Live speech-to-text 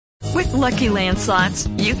With Lucky Land Slots,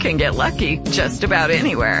 you can get lucky just about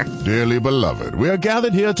anywhere. Dearly beloved, we are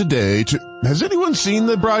gathered here today to... Has anyone seen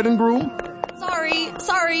the bride and groom?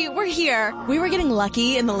 Sorry, we're here. We were getting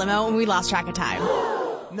lucky in the limo and we lost track of time.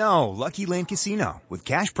 No, Lucky Land Casino, with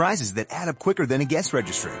cash prizes that add up quicker than a guest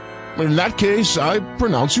registry. In that case, I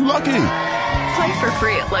pronounce you lucky. Play for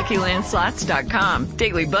free at LuckyLandSlots.com.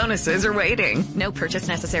 Daily bonuses are waiting. No purchase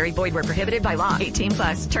necessary. Void where prohibited by law.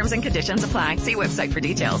 18+. Terms and conditions apply. See website for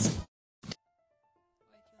details.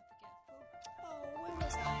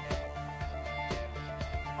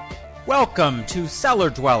 Welcome to Cellar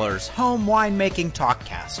Dwellers Home Winemaking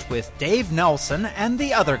Talkcast with Dave Nelson and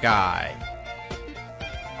the other guy.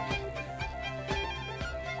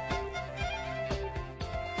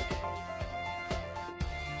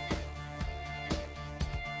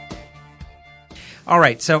 All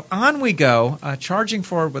right, so on we go, charging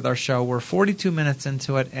forward with our show. We're 42 minutes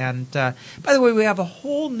into it, and by the way, we have a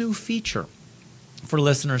whole new feature for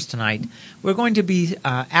listeners tonight. We're going to be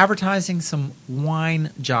advertising some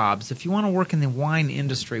wine jobs. If you want to work in the wine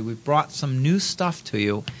industry, we've brought some new stuff to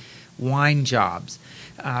you, wine jobs.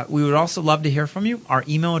 We would also love to hear from you. Our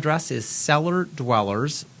email address is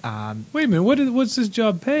cellardwellers. Wait a minute, what's this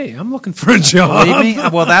job pay? I'm looking for a job. Believe me,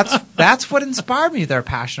 well, that's what inspired me there,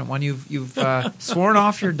 Passionate One. You've sworn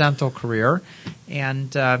off your dental career,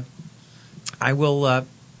 and I will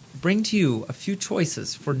bring to you a few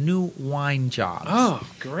choices for new wine jobs. Oh,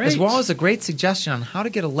 great. As well as a great suggestion on how to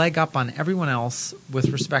get a leg up on everyone else with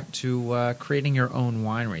respect to creating your own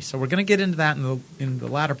winery. So we're going to get into that in the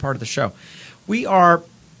latter part of the show. We are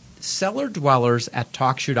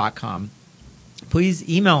cellardwellers@talkshoe.com. Please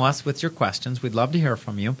email us with your questions. We'd love to hear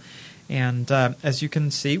from you. And as you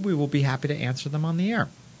can see, we will be happy to answer them on the air.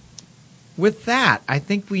 With that, I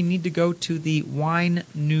think we need to go to the wine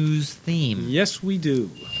news theme. Yes, we do.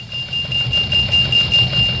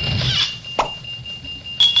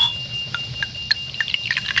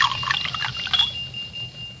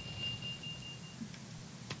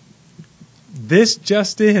 This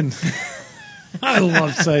just in. I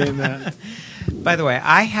love saying that. By the way,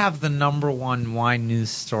 I have the number one wine news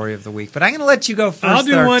story of the week, but I'm going to let you go first. I'll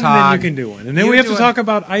do there, one, Todd. and then you can do one, and then we have to talk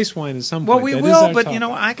about ice wine at some point. Well, we will, but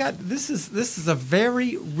I got this is a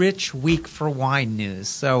very rich week for wine news,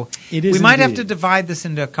 so we might have to divide this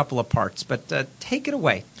into a couple of parts. But take it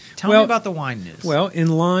away. Tell me about the wine news. Well, in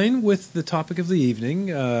line with the topic of the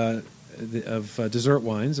evening of dessert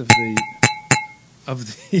wines of the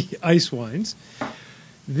ice wines,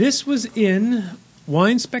 this was in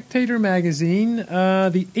Wine Spectator magazine,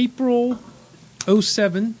 the April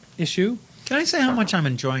 2007 issue. Can I say how much I'm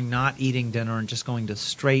enjoying not eating dinner and just going to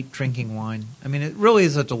straight drinking wine? I mean, it really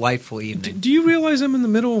is a delightful evening. Do you realize I'm in the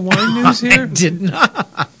middle of wine news here? I did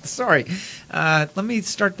not. Sorry. Let me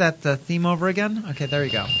start that theme over again. Okay, there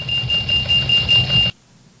you go.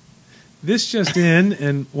 This just in,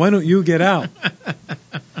 and why don't you get out?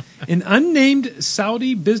 An unnamed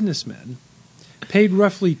Saudi businessman paid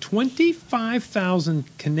roughly 25,000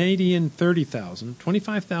 Canadian, 30,000,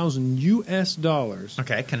 25,000 US dollars.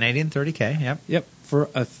 Okay, Canadian 30K, yep. Yep, for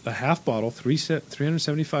a half bottle,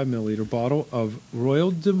 375 milliliter bottle of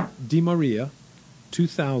Royal de Maria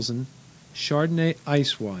 2000 Chardonnay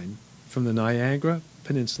ice wine from the Niagara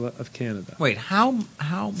Peninsula of Canada. Wait, how much?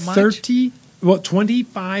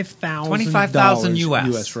 $25,000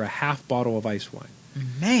 US for a half bottle of ice wine.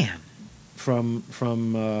 Man. From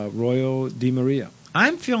Royal de Maria.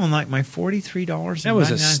 I'm feeling like my $43.99. That was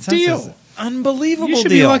a steal. Unbelievable deal. You should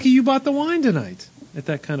be lucky you bought the wine tonight at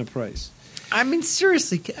that kind of price. I mean,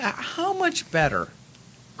 seriously, how much better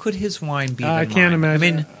could his wine be than I can't mine? imagine. I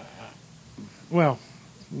mean, well,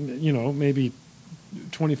 maybe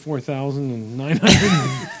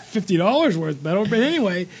 $24,950 worth better. But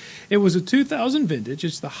anyway, it was a 2000 vintage.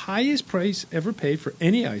 It's the highest price ever paid for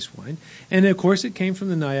any ice wine. And, of course, it came from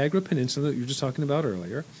the Niagara Peninsula that you were just talking about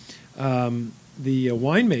earlier. The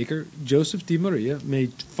winemaker, Joseph de Maria,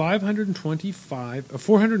 made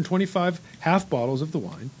 425 half bottles of the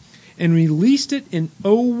wine and released it in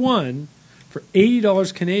 2001 for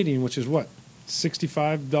 $80 Canadian, which is what?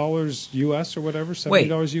 $65 US or whatever,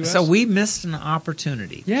 $70 US. So we missed an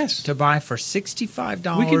opportunity. Yes, to buy for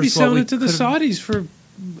 $65. We could be selling it to the Saudis for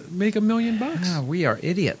make $1 million. We are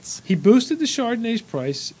idiots. He boosted the Chardonnay's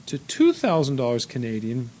price to $2,000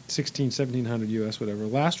 Canadian, $1,700 US, whatever,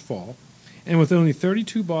 last fall, and with only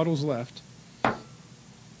 32 bottles left,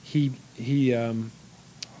 he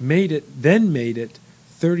made it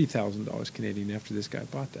 $30,000 Canadian after this guy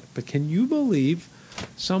bought that. But can you believe?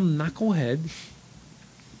 Some knucklehead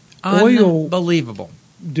Unbelievable.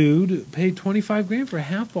 dude paid $25,000 for a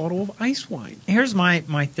half bottle of ice wine. Here's my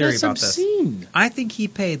theory That's about obscene. this. I think he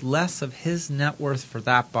paid less of his net worth for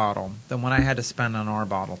that bottle than what I had to spend on our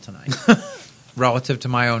bottle tonight, relative to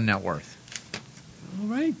my own net worth. All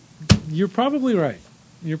right. You're probably right.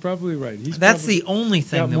 He's That's probably the only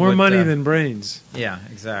thing got that more would, money than brains. Yeah,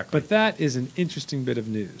 exactly. But that is an interesting bit of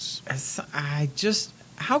news.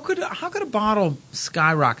 How could a bottle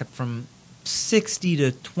skyrocket from $60,000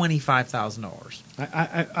 to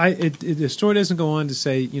 $25,000? The story doesn't go on to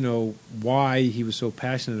say, why he was so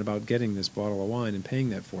passionate about getting this bottle of wine and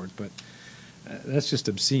paying that for it, but that's just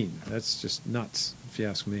obscene. That's just nuts, if you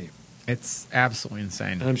ask me. It's absolutely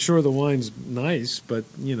insane. And I'm sure the wine's nice, but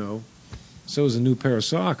so is a new pair of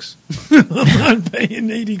socks. I'm not paying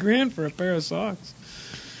 $80,000 for a pair of socks.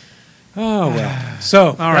 Oh well. So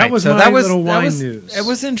all right, that was my little wine news. It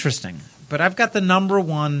was interesting, but I've got the number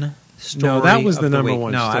one story. No, that was of the number week.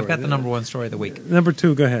 one. No, story. I've got the number one story of the week. Number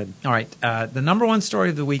two, go ahead. All right, the number one story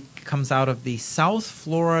of the week comes out of the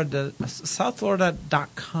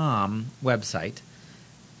SouthFlorida.com website.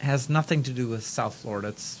 It has nothing to do with South Florida.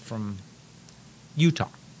 It's from Utah.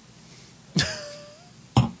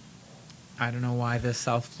 I don't know why the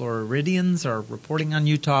South Floridians are reporting on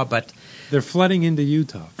Utah, but they're flooding into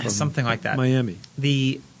Utah from something like that. Miami.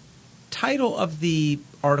 The title of the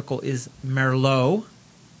article is Merlot,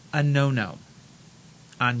 a no-no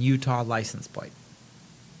on Utah license plate.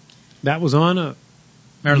 That was on a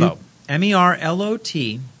Merlot,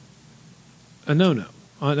 M-E-R-L-O-T. A no-no.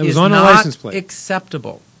 It was on a license plate.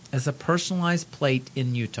 Acceptable as a personalized plate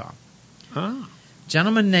in Utah. Ah.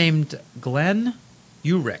 Gentleman named Glenn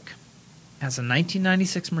Urick has a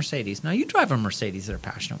 1996 Mercedes. Now, you drive a Mercedes, they're a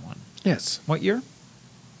passionate one. Yes. What year?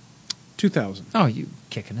 2000. Oh, you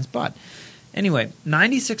kicking his butt. Anyway,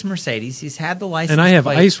 96 Mercedes. He's had the license plate. And I have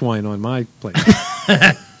ice wine on my plate.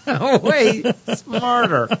 Oh, way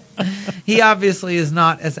smarter. He obviously is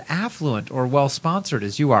not as affluent or well-sponsored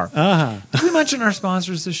as you are. Uh-huh. Did we mention our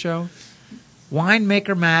sponsors this show?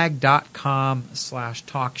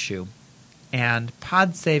 winemakermag.com/talkshoe and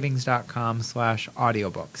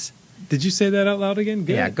podsavings.com/audiobooks. Did you say that out loud again?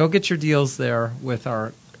 Good. Yeah, go get your deals there with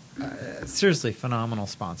our seriously phenomenal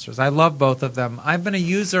sponsors. I love both of them. I've been a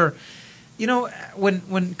user.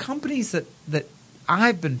 When companies that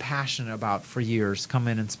I've been passionate about for years come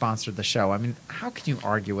in and sponsor the show, I mean, how can you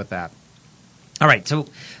argue with that? All right, so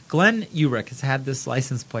Glenn Urick has had this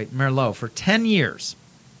license plate, Merlot, for 10 years.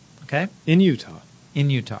 Okay? In Utah.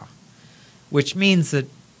 Which means that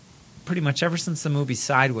pretty much ever since the movie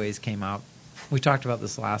Sideways came out, we talked about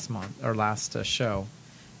this last show,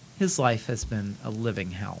 his life has been a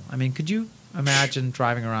living hell. I mean, could you imagine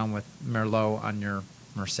driving around with Merlot on your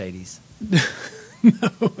Mercedes?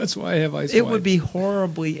 No, that's why I have ice wine. It would be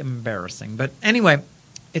horribly embarrassing. But anyway,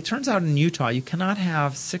 it turns out in Utah you cannot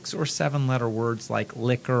have 6 or 7 letter words like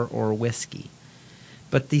liquor or whiskey.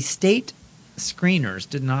 But the state screeners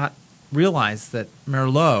did not realize that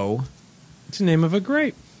Merlot... It's the name of a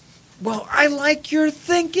grape. Well, I like your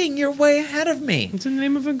thinking. You're way ahead of me. It's the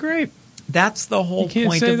name of a grape. That's the whole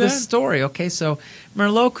point of this story. Okay, so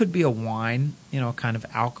Merlot could be a wine, kind of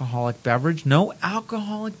alcoholic beverage. No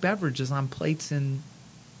alcoholic beverages on plates in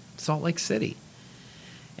Salt Lake City.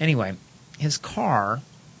 Anyway, his car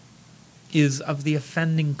is of the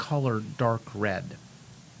offending color dark red.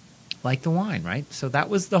 Like the wine, right? So that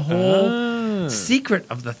was the whole secret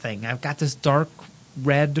of the thing. I've got this dark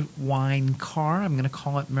red wine car. I'm going to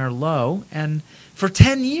call it Merlot. And for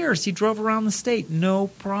 10 years, he drove around the state. No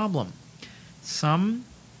problem. Some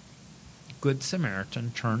good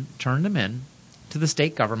Samaritan turned him in to the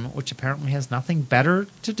state government, which apparently has nothing better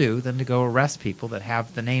to do than to go arrest people that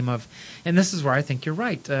have the name of, and this is where I think you're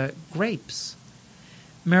right, grapes.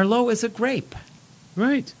 Merlot is a grape.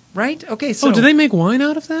 Right. Right? Okay, so... Oh, do they make wine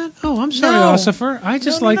out of that? Oh, I'm sorry, Ossifer. I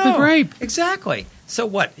just like the grape. Exactly. So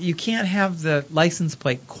what? You can't have the license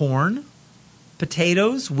plate corn,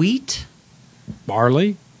 potatoes, wheat?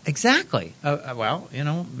 Barley? Exactly. Well,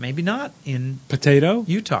 maybe not in potato,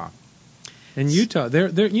 Utah. In Utah, they're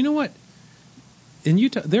you know what? In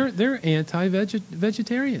Utah, they're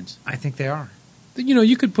anti-vegetarians. I think they are.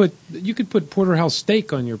 You could put porterhouse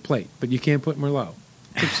steak on your plate, but you can't put Merlot.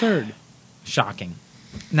 It's absurd. Shocking.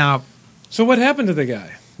 Now, so what happened to the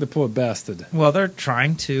guy, the poor bastard? Well, they're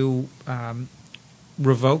trying to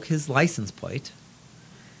revoke his license plate.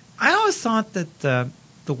 I always thought that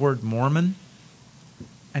the word Mormon.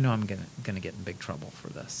 I know I'm gonna get in big trouble for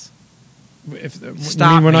this.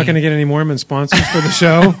 Stop! We're not going to get any Mormon sponsors for the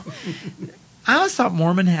show. I always thought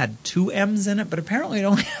Mormon had 2 M's in it, but apparently it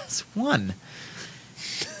only has 1.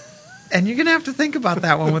 And you're going to have to think about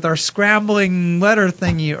that one with our scrambling letter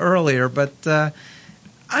thingy earlier. But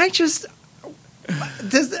I just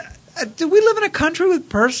do we live in a country with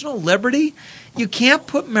personal liberty? You can't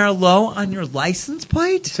put Merlot on your license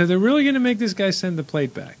plate? So they're really going to make this guy send the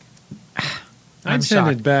plate back? I'm I'd send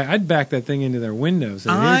shocked. it back. I'd back that thing into their windows.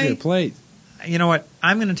 And here's your plate. You know what?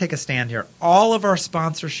 I'm going to take a stand here. All of our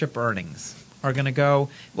sponsorship earnings are going to go.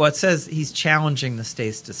 Well, it says he's challenging the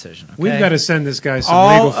state's decision. Okay? We've got to send this guy some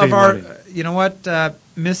all legal fee of our. money. You know what,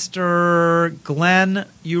 Mr. Glenn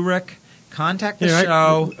Urich, contact the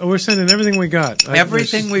show. We're sending everything we got.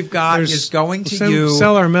 Everything we've got is going to you.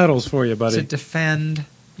 Sell our medals for you, buddy. To defend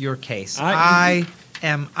your case. I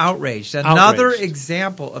am outraged. Another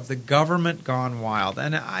example of the government gone wild.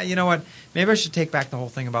 And you know what? Maybe I should take back the whole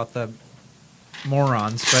thing about the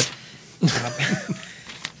morons. But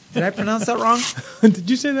did I pronounce that wrong? Did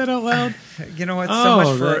you say that out loud? You know what? So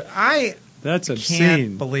much for that's obscene.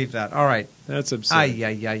 Can't believe that. All right. That's obscene.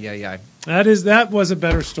 Yeah. That was a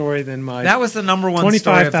better story than my. That was the number one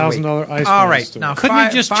story of the week. $25,000 ice All wine right. story. Now, couldn't you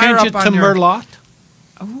just change it to Merlot?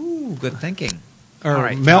 Ooh, good thinking. Or all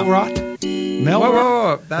right. Melrot?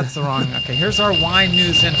 Whoa. That's the wrong. Okay, here's our wine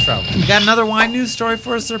news intro. You got another wine news story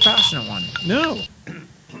for us or a passionate one? No.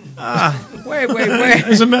 Wait.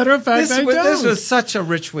 As a matter of fact, this was such a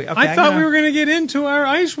rich week. Okay, I thought we were going to get into our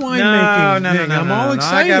ice wine making. No. I'm all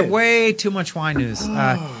excited. I got way too much wine news.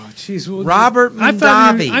 Jeez, Robert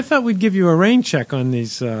Mondavi. I thought we'd give you a rain check on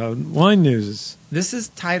these wine news. This is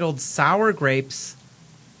titled "Sour Grapes."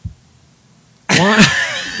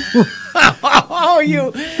 Oh,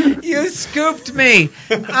 you scooped me.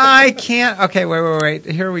 I can't. Okay, wait.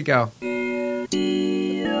 Here we go.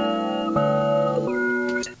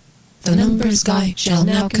 The numbers guy shall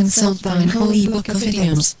now consult thine holy book of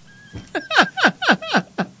idioms.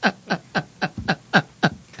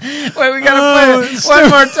 Wait, we gotta play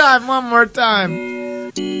it one more time.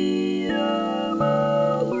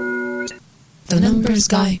 The numbers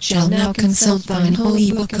guy shall now consult thine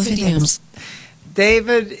holy book of idioms.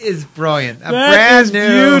 David is brilliant. That brand is new.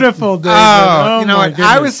 beautiful, David. Oh, you know my what?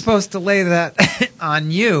 I goodness. was supposed to lay that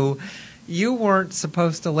on you. You weren't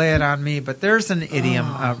supposed to lay it on me, but there's an idiom,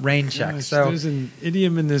 rain check. Gosh, So there's an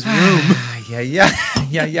idiom in this room.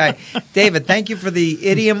 Yeah. David, thank you for the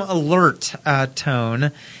idiom alert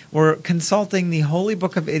tone. We're consulting the Holy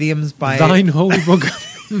Book of Idioms by Thine holy book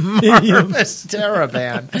of Marvis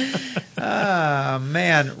Taraban. Oh,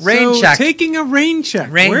 man. Rain check. Taking a rain check.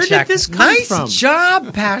 Where did this come from? Nice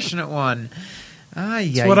job, passionate one.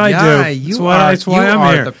 That's what I do. That's why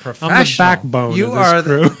I'm here. The professional. I'm the backbone you of are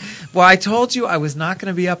this crew. Well, I told you I was not going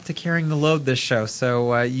to be up to carrying the load this show,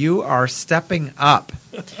 so you are stepping up.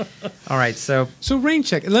 All right, so rain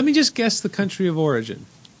check. Let me just guess the country of origin.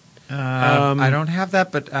 I don't have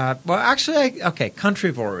that, but well, actually, country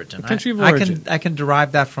of origin. Country of origin. I can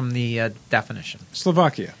derive that from the definition.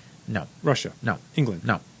 Slovakia. No. Russia. No. England.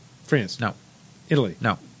 No. France. No. Italy.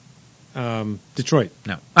 No. Detroit.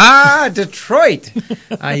 No. Detroit.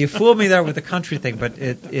 You fooled me there with the country thing, but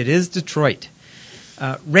it is Detroit.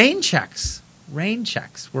 Rain checks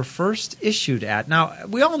were first issued at. Now,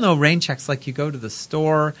 we all know rain checks, like you go to the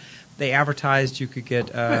store, they advertised you could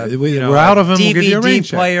get we're out of them, DVD we'll give you a rain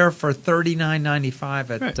check. player for $39.95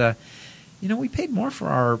 at Right. we paid more for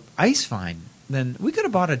our ice vine than we could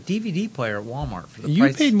have bought a DVD player at Walmart for the You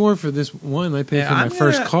price. paid more for this one than I paid for my I'm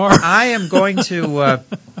first gonna- car. I am going to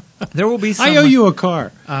there will be some I owe you a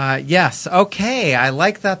car. Yes. Okay. I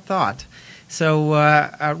like that thought. So,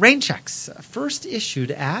 rain checks first issued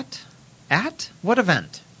at what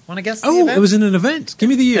event? Want to guess? The event? It was in an event. Give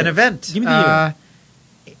me the year. An event. Give me the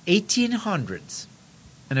year. 1800s.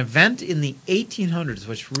 An event in the 1800s,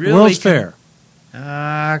 which really World's Fair.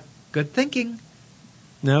 Good thinking.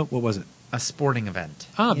 No, what was it? A sporting event.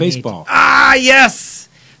 Ah, baseball. Yes.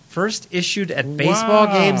 First issued at baseball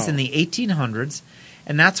Wow. games in the 1800s.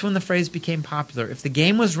 And that's when the phrase became popular. If the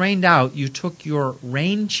game was rained out, you took your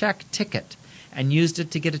rain check ticket and used it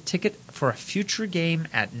to get a ticket for a future game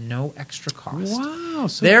at no extra cost. Wow,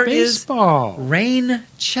 so There baseball. is rain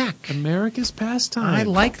check. America's pastime. I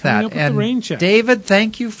like Coming that. up with And the rain check. David,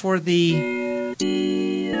 thank you for the...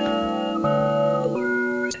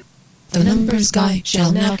 The numbers guy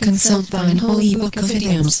shall now consult thine holy book of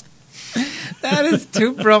idioms. That is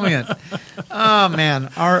too brilliant. Oh, man.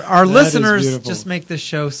 Our That is listeners beautiful. just make this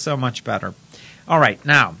show so much better. All right.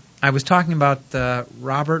 Now, I was talking about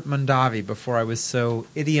Robert Mondavi before I was so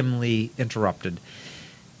idiomly interrupted.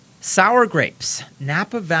 Sour Grapes,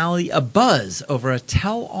 Napa Valley abuzz over a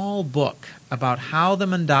tell-all book about how the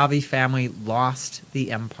Mondavi family lost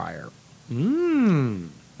the empire.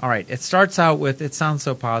 All right. It starts out with, it sounds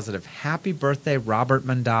so positive, Happy birthday, Robert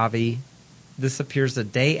Mondavi. This appears the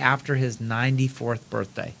day after his 94th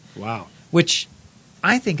birthday. Wow. Which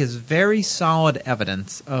I think, is very solid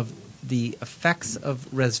evidence of the effects of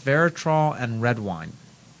resveratrol and red wine.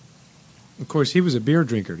 Of course, he was a beer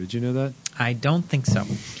drinker. Did you know that? I don't think so.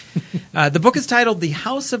 The book is titled The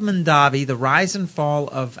House of Mondavi, The Rise and Fall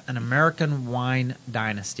of an American Wine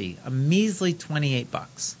Dynasty. A measly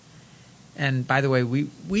 $28. And by the way,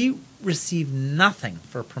 we receive nothing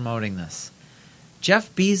for promoting this.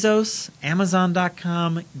 Jeff Bezos,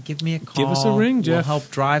 Amazon.com, give me a call. Give us a ring, Jeff. We'll help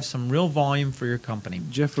drive some real volume for your company.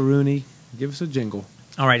 Jeff Aruni, give us a jingle.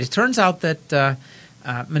 All right. It turns out that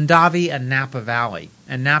Mondavi and Napa Valley,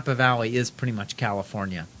 and Napa Valley is pretty much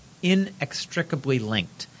California, inextricably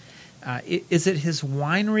linked. Is it his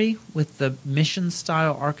winery with the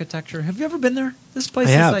mission-style architecture? Have you ever been there? This place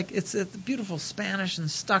is like, it's beautiful Spanish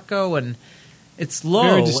and stucco, and it's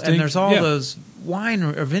low, and there's all those wine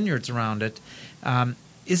or vineyards around it.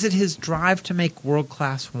 Is it his drive to make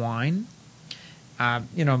world-class wine?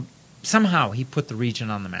 Somehow he put the region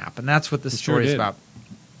on the map, and that's what this story is about.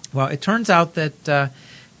 Well, it turns out that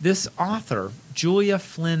this author, Julia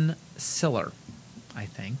Flynn Cellar, I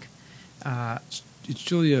think. It's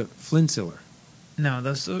Julia Flynn-Siller. No,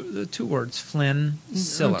 those are the two words, Flynn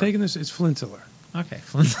Cellar. I'm taking this. It's Flynn-Siller. Okay,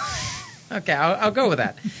 Flynn. Okay, I'll go with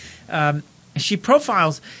that. She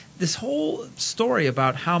profiles this whole story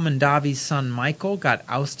about how Mondavi's son Michael got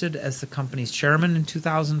ousted as the company's chairman in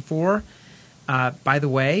 2004. By the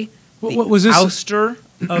way, what was this? Ouster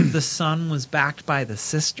of the son was backed by the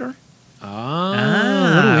sister.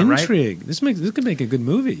 Little intrigue. Right? This could make a good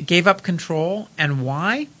movie. Gave up control, and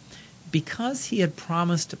why? Because he had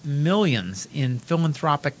promised millions in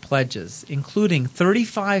philanthropic pledges, including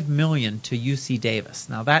 $35 million to UC Davis.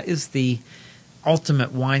 Now, that is the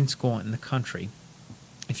ultimate wine school in the country.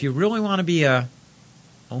 If you really want to be a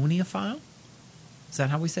oneophile, is that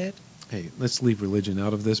how we say it? Hey, let's leave religion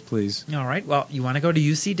out of this, please. All right. Well, you want to go to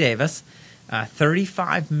UC Davis,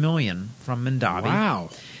 $35 million from Mondavi. Wow.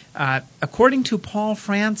 According to Paul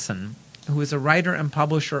Franson, who is a writer and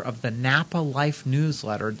publisher of the Napa Life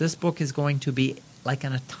newsletter, this book is going to be like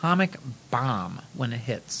an atomic bomb when it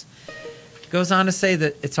hits. Goes on to say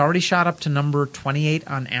that it's already shot up to number 28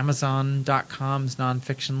 on Amazon.com's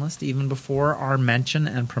nonfiction list, even before our mention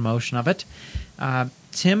and promotion of it.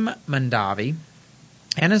 Tim Mondavi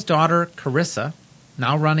and his daughter Carissa,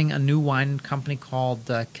 now running a new wine company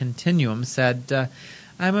called Continuum, said,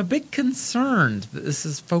 I'm a bit concerned that this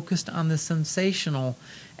is focused on the sensational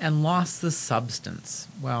and lost the substance.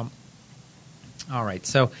 Well, all right.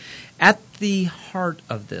 So at the heart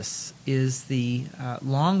of this is the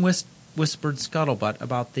long whispered scuttlebutt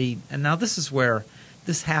about and now this is where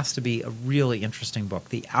this has to be a really interesting book,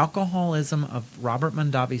 the alcoholism of Robert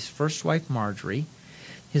Mondavi's first wife, Marjorie,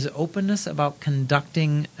 his openness about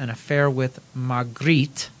conducting an affair with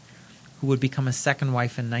Marguerite, who would become his second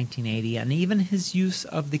wife in 1980, and even his use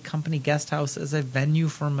of the company guest house as a venue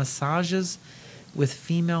for massages with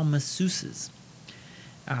female masseuses.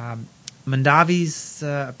 Mondavi's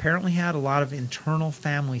apparently had a lot of internal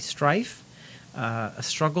family strife, a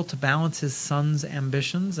struggle to balance his son's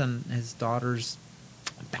ambitions and his daughter's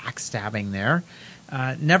backstabbing there,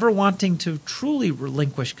 never wanting to truly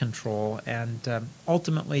relinquish control, and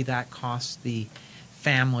ultimately that cost the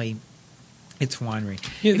family its winery.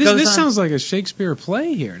 Yeah, this sounds like a Shakespeare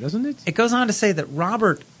play here, doesn't it? It goes on to say that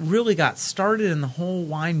Robert really got started in the whole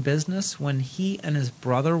wine business when he and his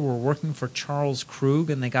brother were working for Charles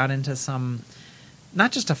Krug, and they got into some,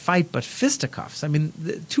 not just a fight, but fisticuffs. I mean,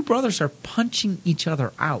 the two brothers are punching each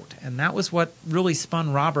other out, and that was what really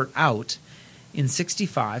spun Robert out in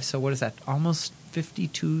 1965. So what is that, almost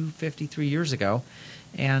 53 years ago.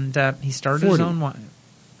 And he started 40. his own wine.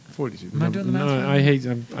 42. Am I doing the math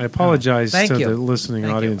right? I apologize to the listening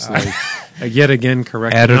Thank audience that I yet again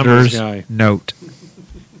correct the Editor's numbers guy. Note.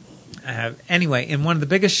 Anyway, in one of the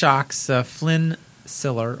biggest shocks, Flynn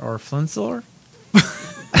Cellar, or Flynn Cellar?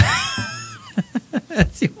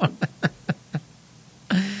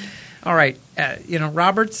 All right.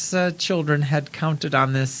 Robert's children had counted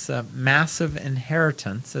on this massive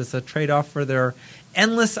inheritance as a trade-off for their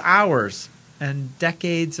endless hours and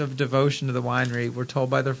decades of devotion to the winery. Were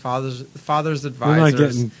told by their father's advisors. We're not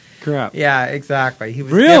getting crap. Yeah, exactly. He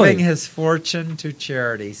was really? giving his fortune to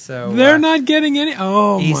charity. So they're not getting any.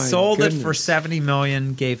 Oh, he my sold goodness. it for $70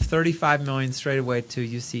 million. Gave $35 million straight away to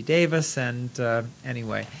UC Davis. And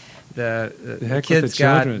anyway, the kids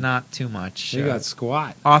got not too much. They got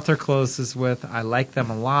squat. Author closes with, "I like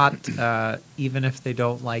them a lot, even if they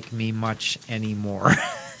don't like me much anymore."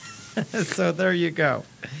 So there you go.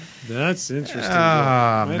 That's interesting.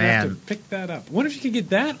 Oh, Might man. have to pick that up. What if you could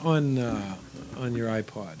get that on your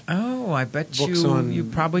iPod? Oh, I bet Books you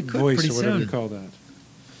on probably could voice pretty or whatever soon. you call that.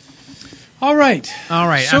 All right. So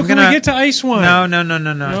I'm can gonna we get to ice wine? No. You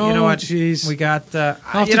know what? Jeez. We got. I'll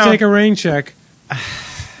have to take a rain check.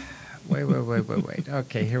 Wait.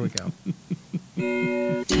 Okay, here we go.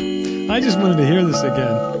 I just wanted to hear this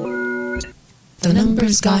again. The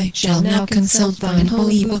numbers guy shall now consult thine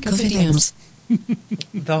holy book of idioms.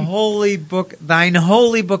 Thine holy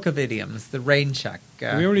book of idioms, the rain check.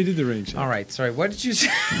 We already did the rain check. All right, sorry. What did you say?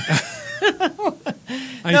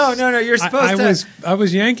 No. You're supposed to. I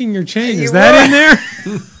was yanking your chain. Is that in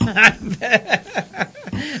there?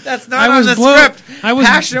 That's not on the script.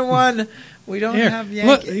 Passion one. We don't Here, have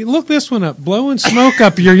yanking. look this one up. Blowing smoke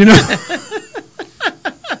up your,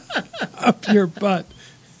 up your butt.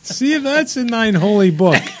 See if that's in thine holy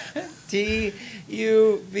book. TUVWX.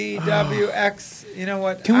 You know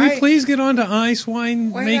what? Can we please get on to ice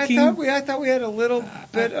wine making? I thought we had a little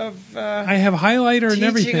bit of. I have highlighter and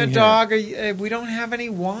everything. Teaching a dog. We don't have any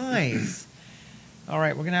Y's. All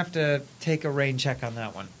right, we're gonna have to take a rain check on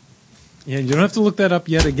that one. Yeah, you don't have to look that up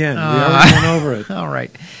yet again. We already went over it. All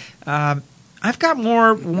right. I've got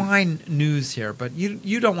more wine news here, but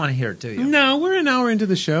you don't want to hear it, do you? No, we're an hour into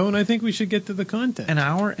the show, and I think we should get to the content. An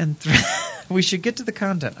hour and 3. We should get to the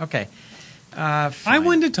content. Okay. I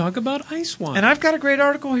wanted to talk about ice wine. And I've got a great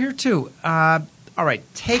article here, too. All right,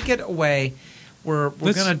 take it away. We're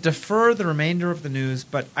going to defer the remainder of the news,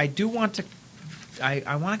 but I do want to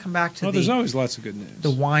I want to come back to there's always lots of good news.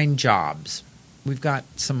 The wine jobs. We've got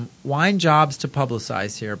some wine jobs to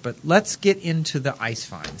publicize here, but let's get into the ice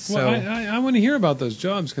vines. Well, I want to hear about those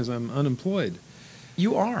jobs because I'm unemployed.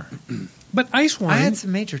 You are. But ice wine... I had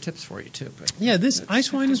some major tips for you, too. But yeah, this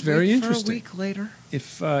ice wine is very interesting. For a week later.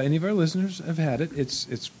 If any of our listeners have had it, it's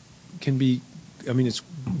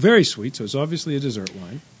very sweet, so it's obviously a dessert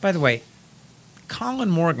wine. By the way, Colin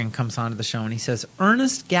Morgan comes onto the show and he says,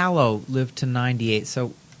 Ernest Gallo lived to 98,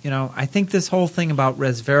 so... I think this whole thing about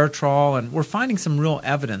resveratrol, and we're finding some real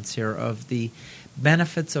evidence here of the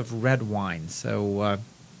benefits of red wine. So,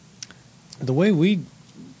 the way we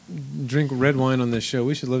drink red wine on this show,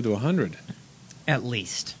 we should live to 100. At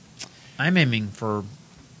least. I'm aiming for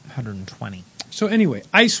 120. So anyway,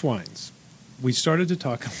 ice wines. We started to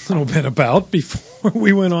talk a little bit about before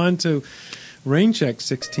we went on to rain check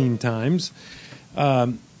 16 times.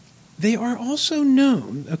 They are also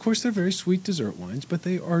known, of course they're very sweet dessert wines, but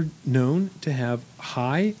they are known to have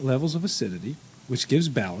high levels of acidity, which gives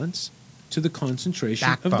balance to the concentration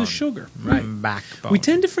of the sugar. Right. Backbone. We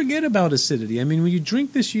tend to forget about acidity. I mean, when you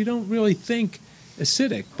drink this, you don't really think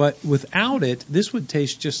acidic, but without it, this would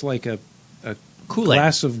taste just like a Kool-Aid.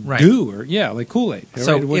 Glass of goo, or like Kool-Aid.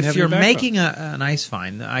 So if you're making an ice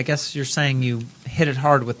vine, I guess you're saying you hit it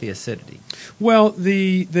hard with the acidity. Well,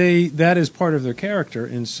 that is part of their character,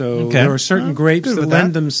 and so there are certain grapes that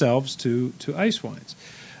lend themselves to ice wines.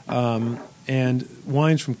 And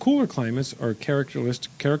wines from cooler climates are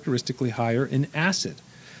characteristically higher in acid.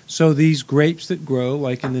 So these grapes that grow,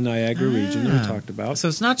 like in the Niagara region that we talked about. So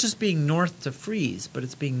it's not just being north to freeze, but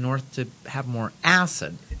it's being north to have more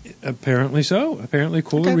acid. Apparently so. Apparently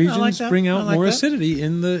cooler regions bring out more acidity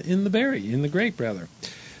in the grape rather.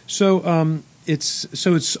 So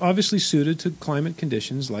it's obviously suited to climate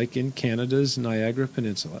conditions like in Canada's Niagara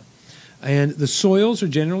Peninsula. And the soils are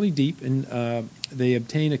generally deep, and they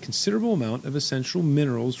obtain a considerable amount of essential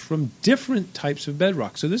minerals from different types of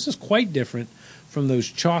bedrock. So this is quite different from those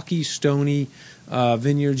chalky, stony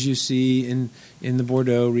vineyards you see in the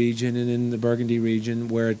Bordeaux region and in the Burgundy region,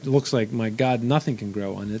 where it looks like, my God, nothing can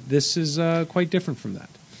grow on it. This is quite different from that.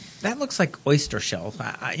 That looks like oyster shells.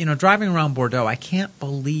 Driving around Bordeaux, I can't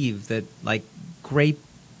believe that grape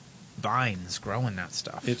vines grow in that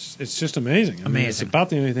stuff. It's just amazing. I mean, it's about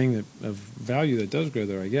the only thing of value that does grow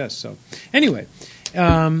there, I guess. So anyway,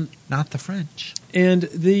 not the French. And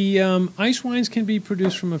the ice wines can be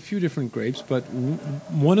produced from a few different grapes, but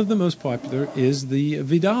one of the most popular is the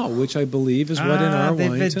Vidal, which I believe is what in our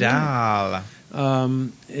wine Vidal.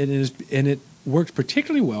 It works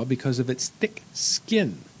particularly well because of its thick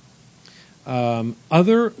skin.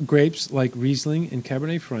 Other grapes like Riesling and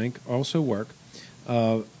Cabernet Franc also work,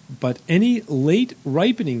 but any late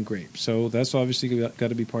ripening grape, so that's obviously got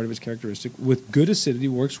to be part of its characteristic, with good acidity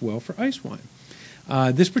works well for ice wine.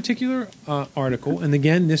 This particular article, and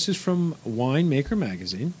again, this is from Winemaker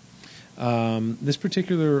magazine. This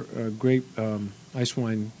particular grape ice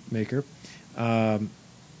wine maker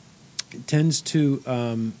tends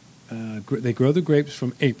to they grow the grapes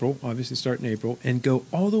from April, obviously start in April, and go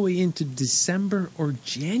all the way into December or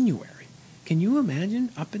January. Can you imagine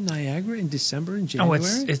up in Niagara in December and January?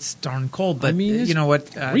 Oh, it's darn cold. But I mean, you know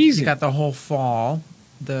what? Crazy. You got the whole fall.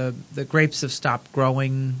 The grapes have stopped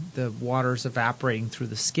growing. The water's evaporating through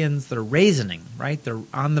the skins that are raisoning, right? They're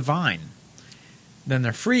on the vine. then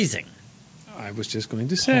they're freezing. I was just going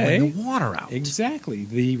to say. Pulling the water out. Exactly.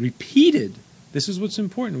 The repeated, this is what's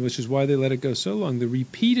important, which is why they let it go so long. The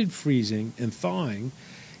repeated freezing and thawing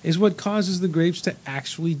is what causes the grapes to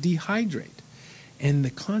actually dehydrate. And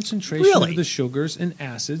the concentration of the sugars and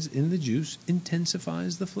acids in the juice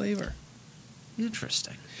intensifies the flavor.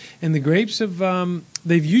 Interesting. And the grapes have,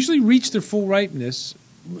 they've usually reached their full ripeness,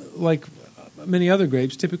 like many other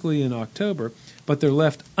grapes, typically in October, but they're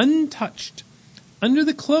left untouched under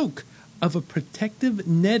the cloak of a protective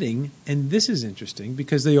netting. And this is interesting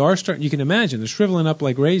because they are starting, you can imagine, they're shriveling up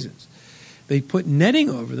like raisins. They put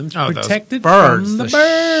netting over them to protect it from the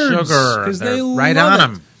birds. Sugar, because they right love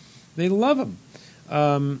on it. them. They love them.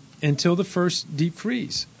 Until the first deep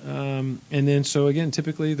freeze. And then, so again,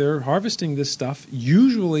 typically they're harvesting this stuff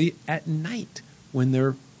usually at night when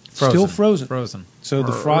they're still frozen. So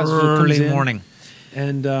the frost early comes in. morning.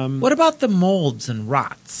 And what about the molds and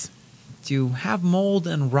rots? Do you have mold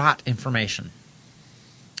and rot information?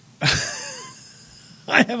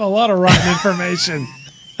 I have a lot of rotten information.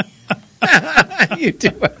 You do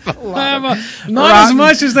have a lot. Not as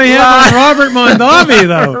much as they have on Robert Mondavi,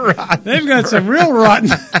 though. They've got some real rotten.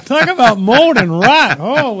 Talk about mold and rot.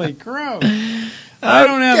 Holy crow. I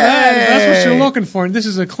don't have that. That's what you're looking for. And this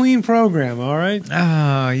is a clean program, all right?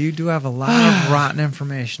 Oh, you do have a lot of rotten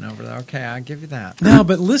information over there. Okay, I'll give you that. No,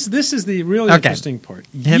 but listen, this is the really interesting part.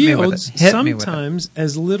 Yields sometimes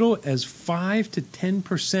as little as 5 to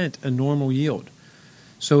 10% a normal yield.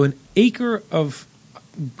 So an acre of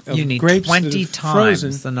you need grapes 20 times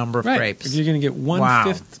frozen, the number of grapes. You're going to get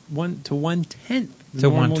 1/5, 1 to 1/10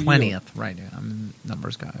 to 1/20th. Right, I'm a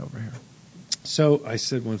numbers guy over here. So I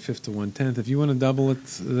said 1/5 to 1/10. If you want to double it,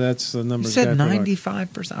 that's the number. You said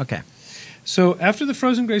 95%. Okay. So after the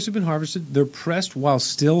frozen grapes have been harvested, they're pressed while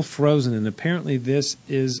still frozen, and apparently this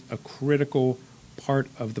is a critical part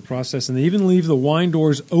of the process. And they even leave the wine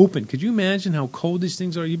doors open. Could you imagine how cold these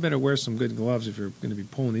things are? You better wear some good gloves if you're going to be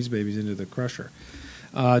pulling these babies into the crusher.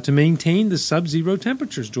 To maintain the sub-zero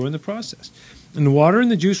temperatures during the process. And the water in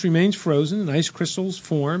the juice remains frozen, and ice crystals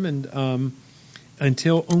form and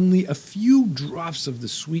until only a few drops of the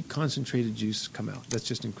sweet concentrated juice come out. That's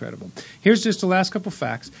just incredible. Here's just the last couple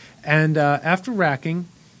facts. And after racking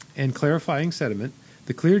and clarifying sediment,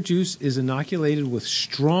 the clear juice is inoculated with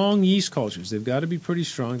strong yeast cultures. They've got to be pretty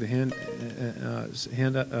strong to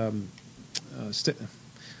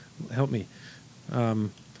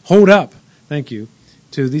hold up. Thank you.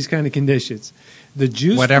 To these kind of conditions. The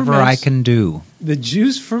juice whatever I can do. The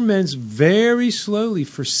juice ferments very slowly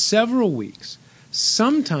for several weeks,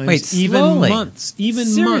 sometimes even months,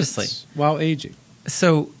 months while aging.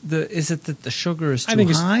 So is it that the sugar is too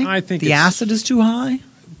high? I think the acid is too high?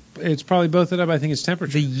 It's probably both of them. I think it's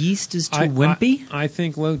temperature. The yeast is too wimpy? I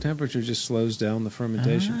think low temperature just slows down the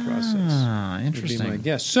fermentation process. Interesting. Would be my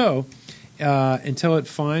guess. So until it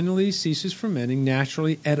finally ceases fermenting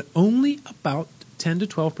naturally at only about 10 to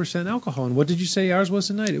 12% alcohol. And what did you say ours was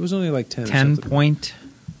tonight? It was only like 10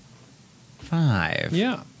 10.5.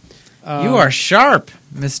 Yeah. You are sharp,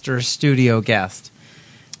 Mr. Studio Guest.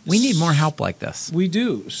 We need more help like this. We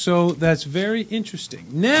do. So that's very interesting.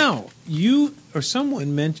 Now, you or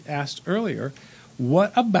someone asked earlier,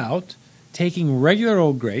 what about taking regular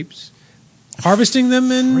old grapes, harvesting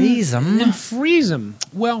them and freeze them?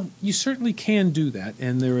 Well, you certainly can do that.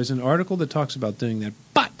 And there is an article that talks about doing that.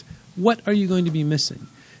 But what are you going to be missing?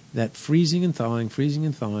 That freezing and thawing.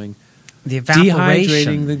 The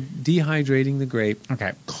evaporation. Dehydrating the grape.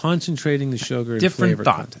 Okay. Concentrating the sugar and Different flavor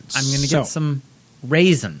thought. contents. I'm going to get some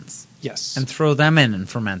raisins. Yes. And throw them in and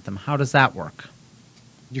ferment them. How does that work?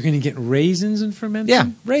 You're going to get raisins and ferment them?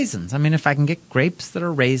 Yeah, raisins. I mean, if I can get grapes that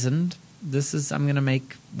are raisined, I'm going to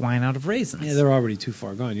make wine out of raisins. Yeah, they're already too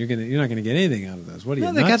far gone. You're not going to get anything out of those. What are you,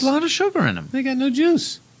 No, they got a lot of sugar in them. They got no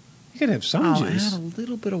juice. You got to have some juice. Add a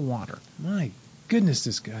little bit of water. My goodness,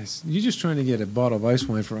 this guy's... You're just trying to get a bottle of ice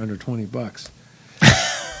wine for under $20.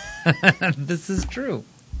 This is true.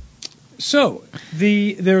 So,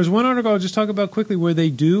 there's one article I'll just talk about quickly where they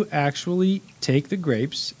do actually take the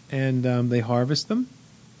grapes and they harvest them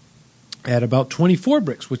at about 24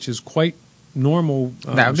 bricks, which is quite normal.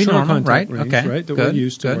 That would be normal, right? Range, okay, right, that we're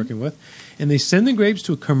used to working with. And they send the grapes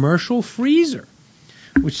to a commercial freezer,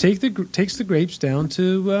 which takes the grapes down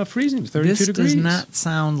to freezing, 32 degrees. This does not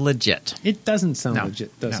sound legit. It doesn't sound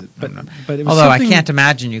legit, does it? But no. But it was although I can't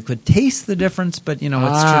imagine you could taste the difference, but it's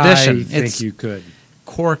tradition. I think you could.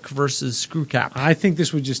 Cork versus screw cap. I think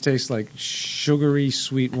this would just taste like sugary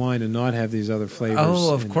sweet wine and not have these other flavors.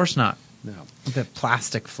 Oh, of course not. No. The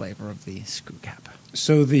plastic flavor of the screw cap.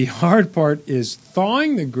 So the hard part is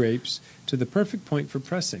thawing the grapes to the perfect point for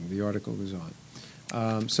pressing, the article goes on.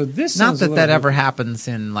 So this Not sounds a that little ever bit- happens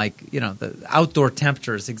in the outdoor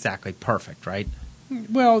temperature is exactly perfect, right?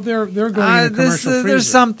 Well, they're going in a commercial freezer. There's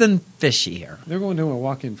something fishy here. They're going to a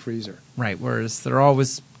walk-in freezer. Right, whereas they're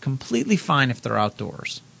always completely fine if they're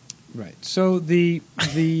outdoors. Right. So the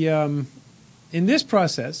in this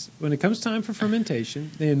process, when it comes time for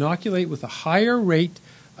fermentation, they inoculate with a higher rate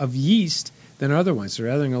of yeast than other wines. They're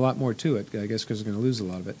adding a lot more to it, I guess, because they're going to lose a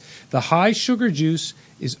lot of it. The high sugar juice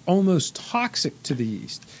is almost toxic to the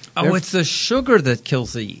yeast. Oh, it's the sugar that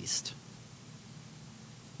kills the yeast.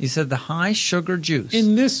 You said the high sugar juice.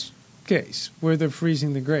 In this case, where they're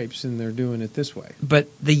freezing the grapes and they're doing it this way. But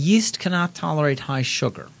the yeast cannot tolerate high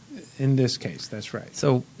sugar. In this case, that's right.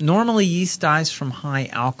 So normally yeast dies from high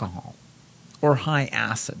alcohol or high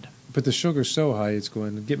acid. But the sugar's so high, it's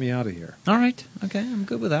going to get me out of here. All right. Okay, I'm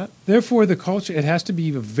good with that. Therefore, the culture, it has to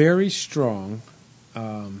be a very strong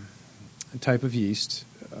type of yeast,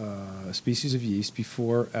 species of yeast,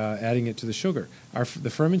 before adding it to the sugar. The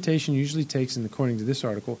fermentation usually takes, and according to this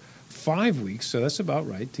article, 5 weeks, so that's about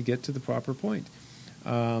right, to get to the proper point.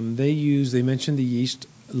 They mentioned the yeast,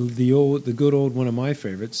 the good old one of my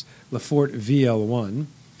favorites, Lafort VL1,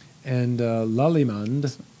 and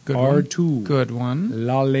Lallemand R2. Good one.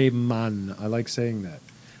 Lallemand. I like saying that.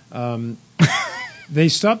 They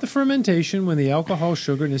stop the fermentation when the alcohol,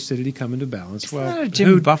 sugar, and acidity come into balance. Isn't that a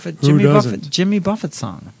Jimmy Buffett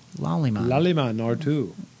song? Lallemand. Lallemand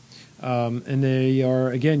R2. And they are,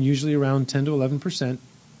 again, usually around 10 to 11%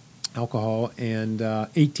 alcohol and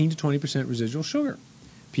 18 to 20% residual sugar.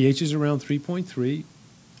 pH is around 3.3.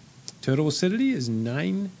 Total acidity is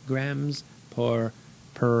 9 grams per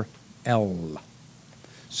L.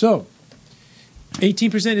 So,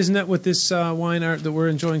 18%, isn't that what this wine that we're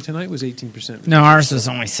enjoying tonight was 18%? No, ours is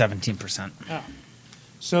only 17%. Oh.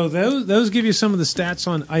 So those give you some of the stats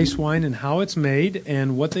on ice wine and how it's made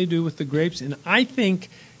and what they do with the grapes. And I think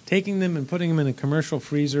taking them and putting them in a commercial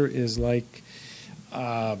freezer is like,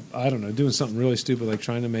 I don't know, doing something really stupid like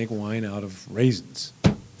trying to make wine out of raisins,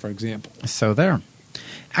 for example. So there.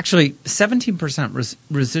 Actually, 17%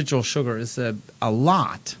 residual sugar is a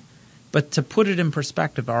lot. But to put it in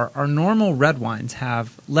perspective, our normal red wines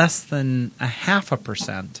have less than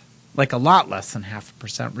 0.5%, like a lot less than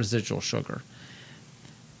 0.5% residual sugar.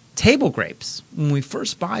 Table grapes, when we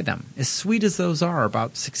first buy them, as sweet as those are,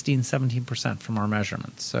 about 16, 17% from our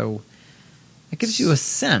measurements. So it gives you a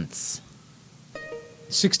sense.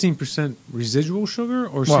 16% residual sugar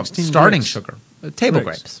or 16 starting grapes? Sugar. Table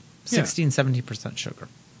Grapes. grapes. 16, 17% sugar.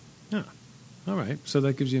 Yeah. All right. So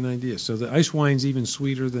that gives you an idea. So the ice wine's even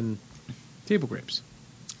sweeter than table grapes.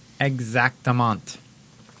 Exactement.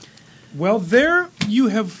 Well, there you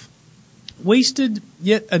have wasted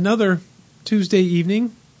yet another Tuesday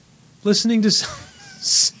evening listening to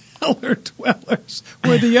Cellar Dwellers,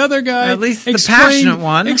 where the other guy, at least the passionate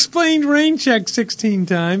one, explained rain check 16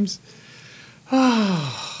 times.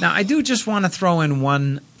 Now, I do just want to throw in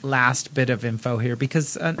one last bit of info here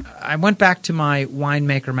because I went back to my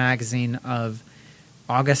Winemaker magazine of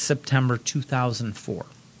August, September 2004.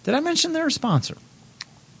 Did I mention they're a sponsor?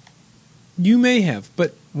 You may have,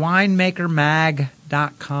 but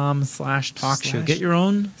winemakermag.com/talkshow. Get your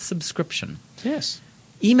own subscription. Yes.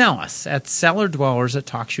 Email us at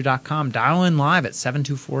cellardwellers@talkshow.com. Dial in live at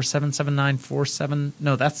 724-779-47.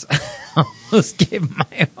 No, that's I almost gave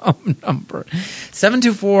my own number.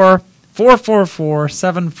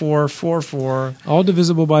 724-444-7444. All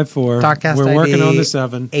divisible by 4. Talkcast We're ID working on the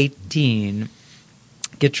 7. 18.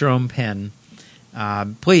 Get your own pen.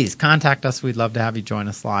 Please contact us. We'd love to have you join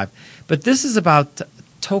us live. But this is about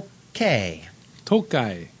Tokay.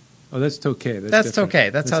 Tokai. Oh, that's Tokay. That's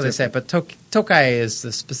Tokay. That's how they say it. But Tokay is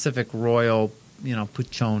the specific royal,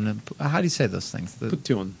 Puchon. How do you say those things?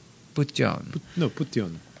 Pution. Puchon. No,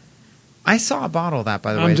 Pution. I saw a bottle of that,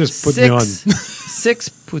 by the way. I'm just putting you on. 6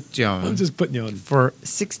 Puchon. I'm just putting you on. For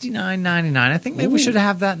 $69.99. I think maybe we should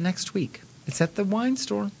have that next week. It's at the wine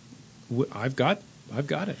store. I've got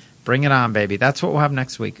it. Bring it on, baby. That's what we'll have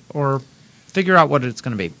next week. Or figure out what it's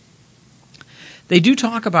going to be. They do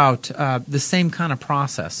talk about the same kind of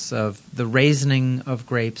process of the raisioning of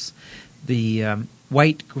grapes, the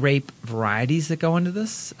white grape varieties that go into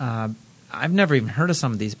this. I've never even heard of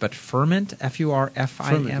some of these, but ferment,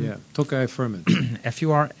 F-U-R-F-I-M. Ferment, yeah. Tokay ferment.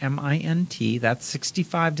 F-U-R-M-I-N-T. That's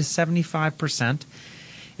 65 to 75%.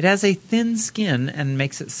 It has a thin skin and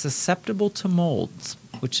makes it susceptible to molds,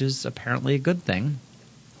 which is apparently a good thing.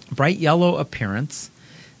 Bright yellow appearance.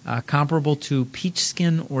 Comparable to peach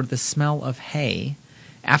skin or the smell of hay.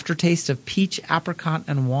 Aftertaste of peach, apricot,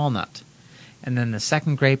 and walnut. And then the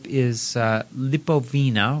second grape is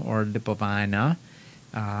Lipovina or Lipovina.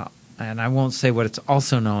 and I won't say what it's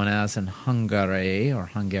also known as in Hungary or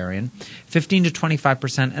Hungarian, 15 to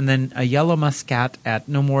 25%, and then a yellow muscat at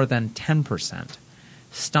no more than 10%.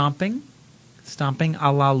 Stomping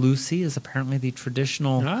a la Lucy is apparently the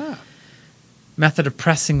traditional method of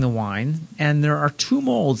pressing the wine, and there are 2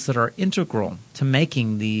 molds that are integral to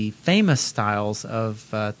making the famous styles of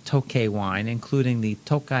Tokay wine, including the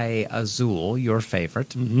Tokay Azul, your favorite.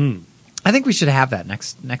 Mm-hmm. I think we should have that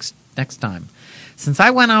next time. Since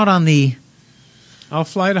I went out on the... I'll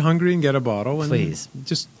fly to Hungary and get a bottle. And please.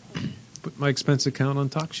 Just put my expense account on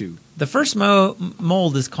TalkShoe. The first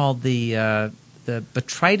mold is called the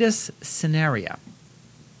Botrytis cinerea.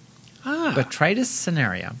 Botrytis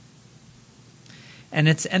cinerea. And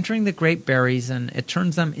it's entering the grape berries, and it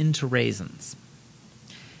turns them into raisins.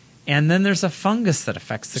 And then there's a fungus that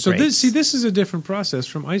affects the grapes. This is a different process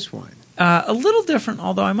from ice wine. A little different,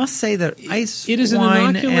 although I must say that ice wine... It is an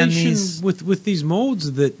inoculation inoculation with these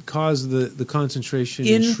molds that cause the concentration...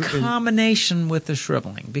 In combination with the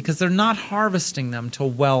shriveling, because they're not harvesting them till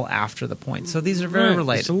well after the point. So these are very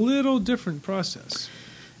related. It's a little different process.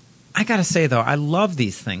 I got to say, though, I love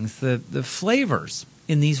these things. The flavors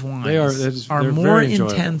in these wines are they're more very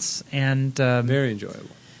enjoyable. intense and... very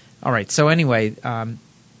enjoyable. All right, so anyway,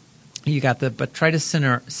 you got the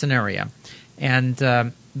Botrytis cinerea,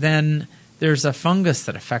 and then there's a fungus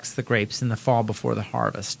that affects the grapes in the fall before the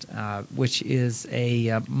harvest, which is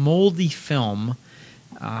a moldy film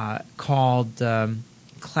called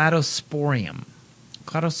Cladosporium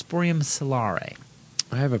Cellare.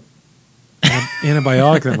 I have an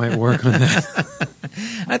antibiotic that might work on that.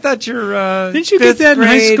 I thought your didn't you get that in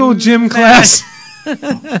high school gym class?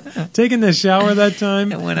 Taking the shower that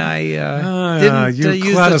time? And when I didn't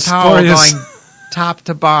use the towel going top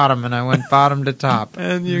to bottom, and I went bottom to top.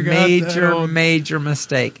 And you got major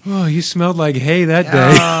mistake. Oh, you smelled like hay that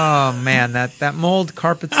day. Oh, man, that mold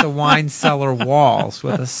carpets the wine cellar walls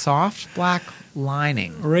with a soft black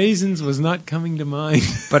lining. Raisins was not coming to mind.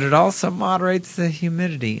 But it also moderates the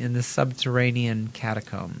humidity in the subterranean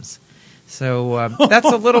catacombs. So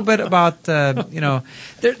that's a little bit about,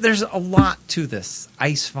 there's a lot to this.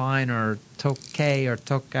 Ice vine or Tokay or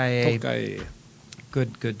Tokay.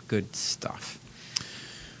 Good stuff.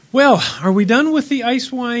 Well, are we done with the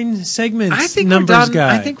ice wine segments? I think numbers we're done.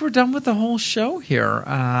 guy? I think we're done with the whole show here.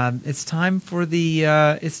 It's time for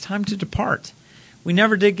it's time to depart. We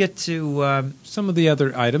never did get to some of the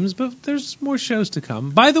other items, but there's more shows to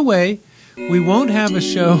come. By the way, we won't have a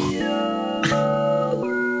show.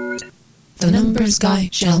 The numbers guy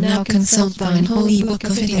shall now consult thine holy book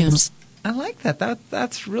of idioms. I like that.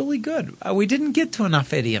 That's really good. We didn't get to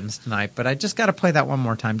enough idioms tonight, but I just got to play that one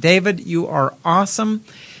more time. David, you are awesome.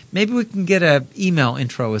 Maybe we can get an email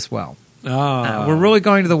intro as well. We're really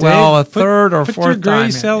going to the well a third or fourth time. Put your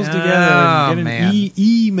gray cells together and get an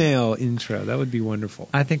email intro. That would be wonderful.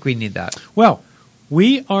 I think we need that. Well,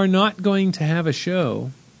 we are not going to have a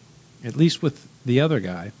show, at least with the other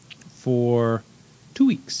guy, for 2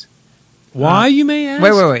 weeks. Why, you may ask?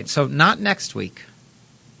 Wait. So not next week.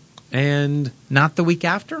 And not the week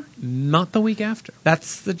after? Not the week after.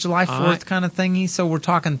 That's the July 4th kind of thingy. So we're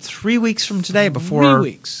talking 3 weeks from today before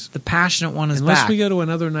the passionate one is Unless back. we go to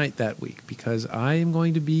another night that week, because I am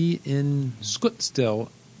going to be in Scottsdale,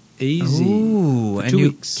 AZ, for 2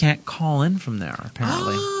 weeks. Can't call in from there,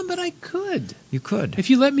 apparently. But I could. You could. If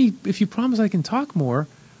you promise I can talk more,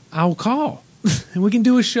 I'll call. And we can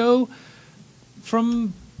do a show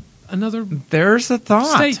from another There's a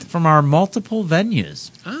thought state. From our multiple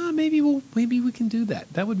venues. Maybe we can do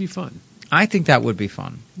that. That would be fun. I think that would be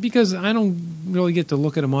fun. Because I don't really get to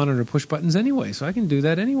look at a monitor and push buttons anyway, so I can do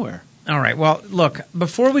that anywhere. All right. Well, look,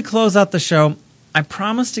 before we close out the show, I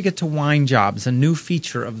promised to get to Wine Jobs, a new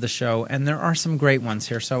feature of the show, and there are some great ones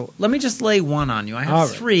here. So let me just lay one on you. I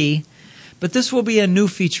have 3, but this will be a new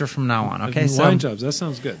feature from now on. Okay. Wine Jobs. That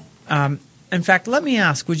sounds good. In fact, let me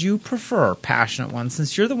ask, would you prefer Passionate One,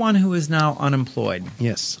 since you're the one who is now unemployed?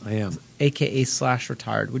 Yes, I am. AKA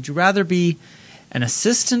 /retired. Would you rather be an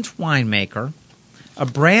assistant winemaker, a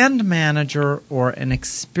brand manager, or an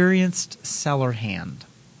experienced cellar hand?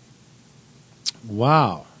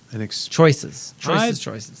 Wow. Choices.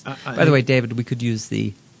 By the way, David, we could use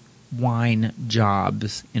the Wine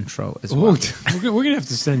Jobs intro as well. We're going to have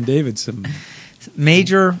to send David some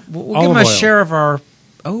major. We'll give him a share of our.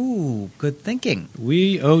 Oh, good thinking.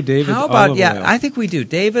 We owe David. How about olive oil. I think we do,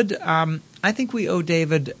 David. I think we owe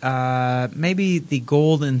David maybe the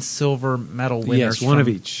gold and silver medal winners. Yes, one of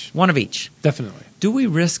each. One of each. Definitely. Do we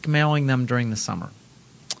risk mailing them during the summer?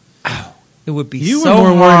 It would be You so were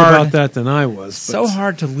more worried hard, about that than I was. so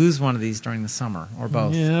hard to lose one of these during the summer, or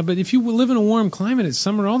both. Yeah, but if you live in a warm climate, it's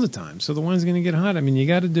summer all the time, so the wine's going to get hot. I mean, you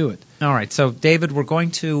got to do it. All right, so David, we're going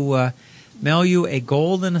to mail you a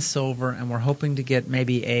gold and a silver, and we're hoping to get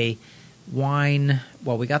maybe a wine.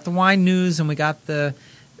 Well, we got the wine news and we got the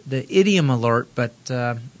idiom alert, but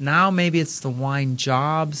now maybe it's the wine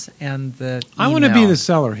jobs and the email. I want to be the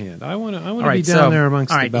cellar hand. I want to be down there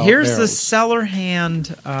amongst the barrels. Here's the cellar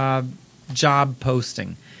hand job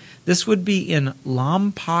posting. This would be in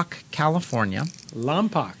Lompoc, California.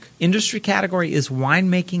 Lompoc. Industry category is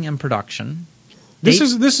winemaking and production. This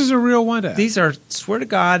is a real one. These are, swear to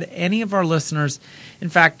God, any of our listeners. In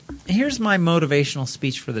fact, here's my motivational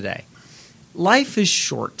speech for the day. Life is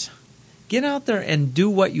short. Get out there and do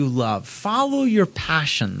what you love. Follow your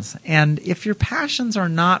passions. And if your passions are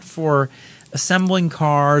not for assembling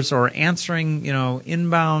cars or answering,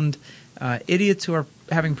 inbound idiots who are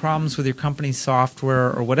having problems with your company's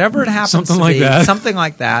software or whatever it happens to be, something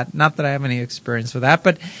like that. Not that I have any experience with that,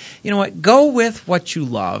 but you know what? Go with what you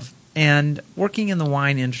love. And working in the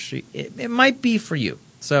wine industry, it might be for you.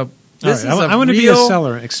 So this is I want to be a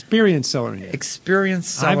experienced cellar hand.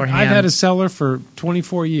 Experienced cellar hand. I've had a cellar for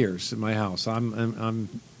 24 years at my house. I'm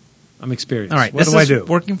experienced. All right, what do I do?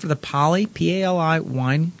 Working for the Pali, P-A-L-I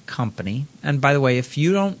wine company. And by the way, if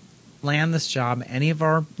you don't land this job, any of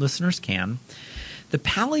our listeners can. The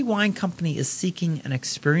Pali Wine Company is seeking an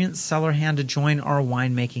experienced cellar hand to join our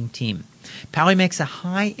winemaking team. Pali makes a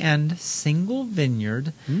high-end single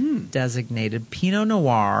vineyard designated Pinot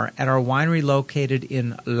Noir at our winery located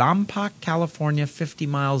in Lompoc, California, 50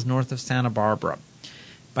 miles north of Santa Barbara.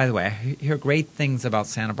 By the way, I hear great things about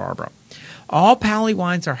Santa Barbara. All Pali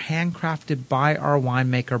wines are handcrafted by our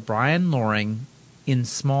winemaker, Brian Loring, in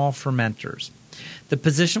small fermenters. The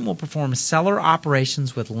position will perform cellar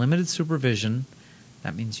operations with limited supervision.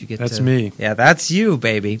 That means you get That's me. Yeah, that's you,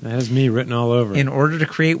 baby. That has me written all over. In order to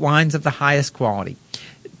create wines of the highest quality.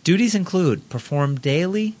 Duties include perform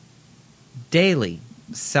daily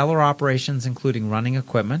cellar operations, including running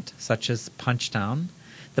equipment, such as punch down,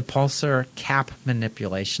 the pulsar cap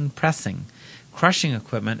manipulation, pressing, crushing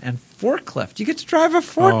equipment, and forklift. You get to drive a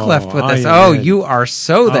forklift with us. You are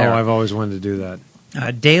so there. Oh, I've always wanted to do that.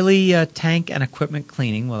 Daily tank and equipment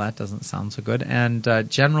cleaning. Well, that doesn't sound so good. And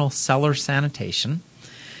general cellar sanitation.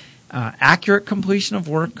 Accurate completion of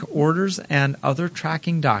work orders and other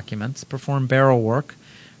tracking documents. Perform barrel work.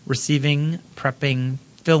 Receiving, prepping,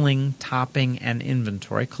 filling, topping, and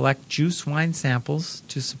inventory. Collect juice wine samples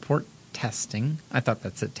to support testing. I thought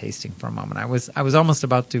that said tasting for a moment. I was almost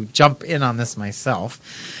about to jump in on this myself.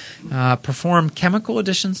 Perform chemical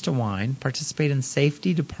additions to wine. Participate in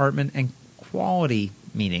safety department and quality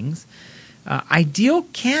meetings. Ideal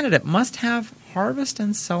candidate must have harvest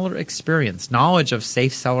and cellar experience, knowledge of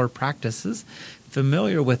safe cellar practices,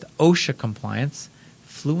 familiar with OSHA compliance,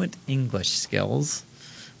 fluent English skills,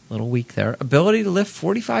 a little weak there, ability to lift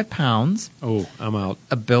 45 pounds. Oh, I'm out.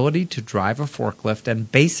 Ability to drive a forklift, and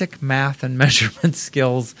basic math and measurement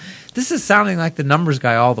skills. This is sounding like the numbers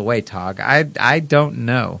guy all the way, Tog. I don't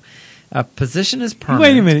know. Position is permanent.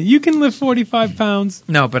 Wait a minute. You can lift 45 pounds?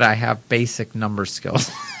 No, but I have basic number skills.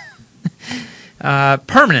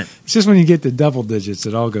 Permanent. It's just when you get to double digits,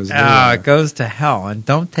 it all goes down. It goes to hell. And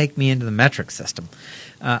don't take me into the metric system.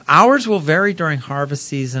 Hours will vary during harvest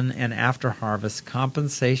season and after harvest.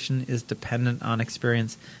 Compensation is dependent on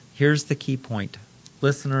experience. Here's the key point.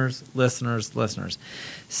 Listeners.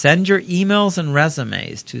 Send your emails and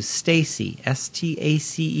resumes to Stacey,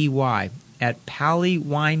 Stacey, at Pali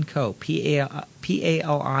Wine Co., Pali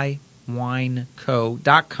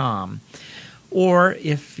wineco.com. Or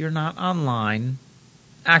if you're not online,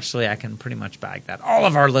 actually I can pretty much bag that. All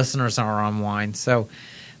of our listeners are on wine. So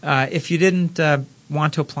if you didn't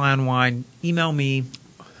want to apply on wine, email me,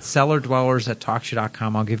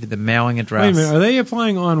 cellardwellers@talkshow.com. I'll give you the mailing address. Wait a minute. Are they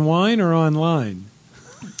applying on wine or online?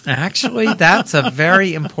 Actually, that's a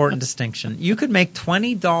very important distinction. You could make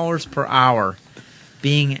 $20 per hour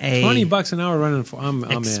being a $20 an hour running for I'm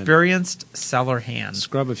experienced cellar hand.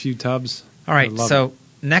 Scrub a few tubs. All right, so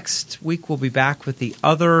next week we'll be back with the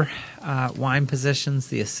other wine positions,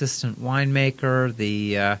 the assistant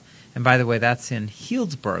winemaker, and by the way, that's in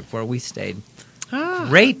Healdsburg where we stayed.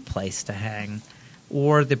 Great place to hang.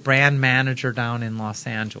 Or the brand manager down in Los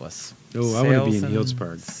Angeles. Oh, I want to be in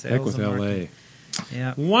Healdsburg. Heck with L.A.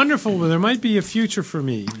 Yeah, wonderful. Well, there might be a future for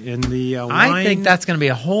me in the wine. I think that's going to be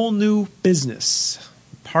a whole new business.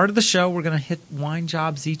 Part of the show, we're going to hit wine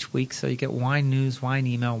jobs each week, so you get wine news, wine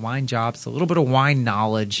email, wine jobs, a little bit of wine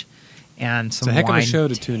knowledge, and some it's a heck wine of a show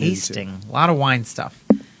to tune tasting. into. A lot of wine stuff.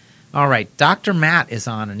 All right, Dr. Matt is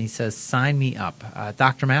on, and he says, sign me up.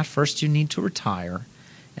 Dr. Matt, first you need to retire,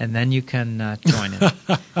 and then you can join in.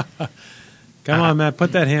 Come on, Matt,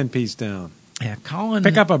 put that handpiece down. Yeah, Colin.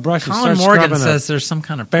 Pick up a brush and Colin start Morgan scrubbing says there's some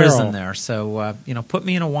kind of barrel. prison there. So, put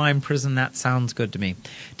me in a wine prison. That sounds good to me.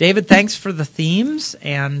 David, thanks for the themes.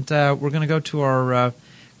 And we're going to go to our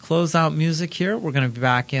closeout music here. We're going to be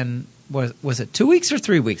back in, was it 2 weeks or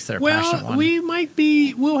 3 weeks there, Passionate One?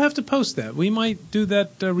 We'll have to post that. We might do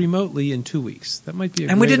that remotely in 2 weeks. That might be a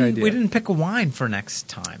great idea. And we didn't pick a wine for next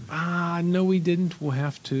time. No, we didn't. We'll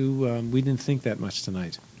have to. We didn't think that much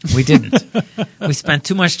tonight. We didn't. We spent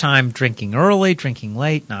too much time drinking early, drinking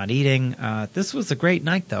late, not eating. This was a great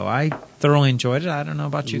night, though. I thoroughly enjoyed it. I don't know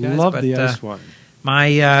about you guys. Love the ice wine.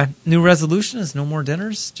 My new resolution is no more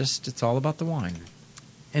dinners. Just it's all about the wine.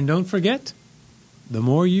 And don't forget, the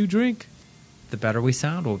more you drink, the better we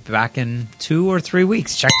sound. We'll be back in 2 or 3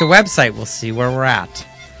 weeks. Check the website. We'll see where we're at.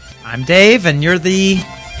 I'm Dave, and you're the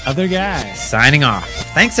other guy. Signing off.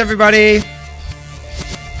 Thanks, everybody.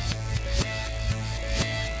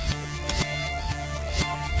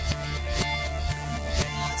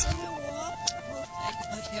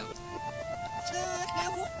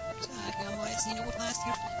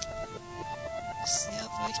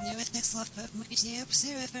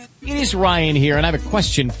 It is Ryan here, and I have a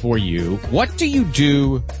question for you. What do you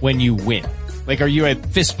do when you win? Like, are you a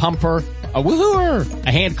fist pumper, a woohooer,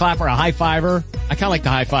 a hand clapper, a high fiver? I kind of like the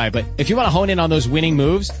high five, but if you want to hone in on those winning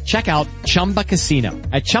moves, check out Chumba Casino.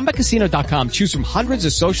 At ChumbaCasino.com, choose from hundreds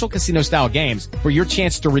of social casino-style games for your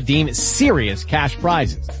chance to redeem serious cash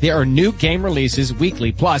prizes. There are new game releases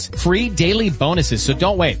weekly, plus free daily bonuses, so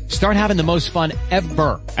don't wait. Start having the most fun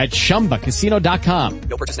ever at ChumbaCasino.com.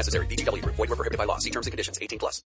 No purchase necessary. VGW Group. Void where prohibited by law. See terms and conditions. 18+.